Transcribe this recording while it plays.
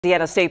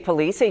Indiana State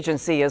Police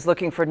Agency is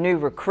looking for new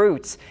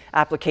recruits.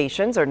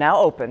 Applications are now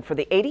open for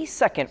the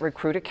 82nd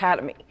Recruit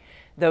Academy.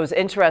 Those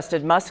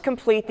interested must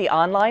complete the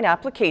online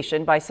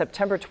application by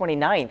September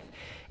 29th.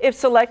 If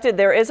selected,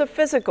 there is a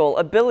physical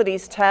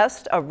abilities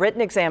test, a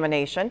written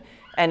examination,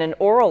 and an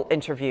oral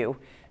interview.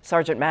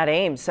 Sergeant Matt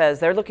Ames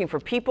says they're looking for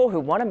people who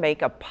want to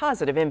make a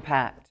positive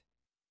impact.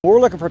 We're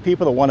looking for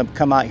people that want to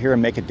come out here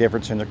and make a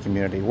difference in their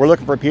community. We're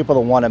looking for people that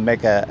want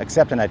to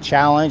accept a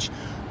challenge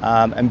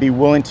and be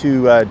willing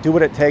to do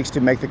what it takes to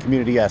make the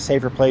community a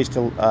safer place to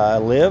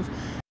live.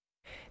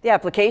 The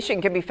application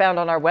can be found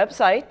on our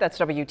website. That's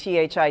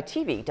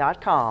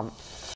WTHI-TV.com.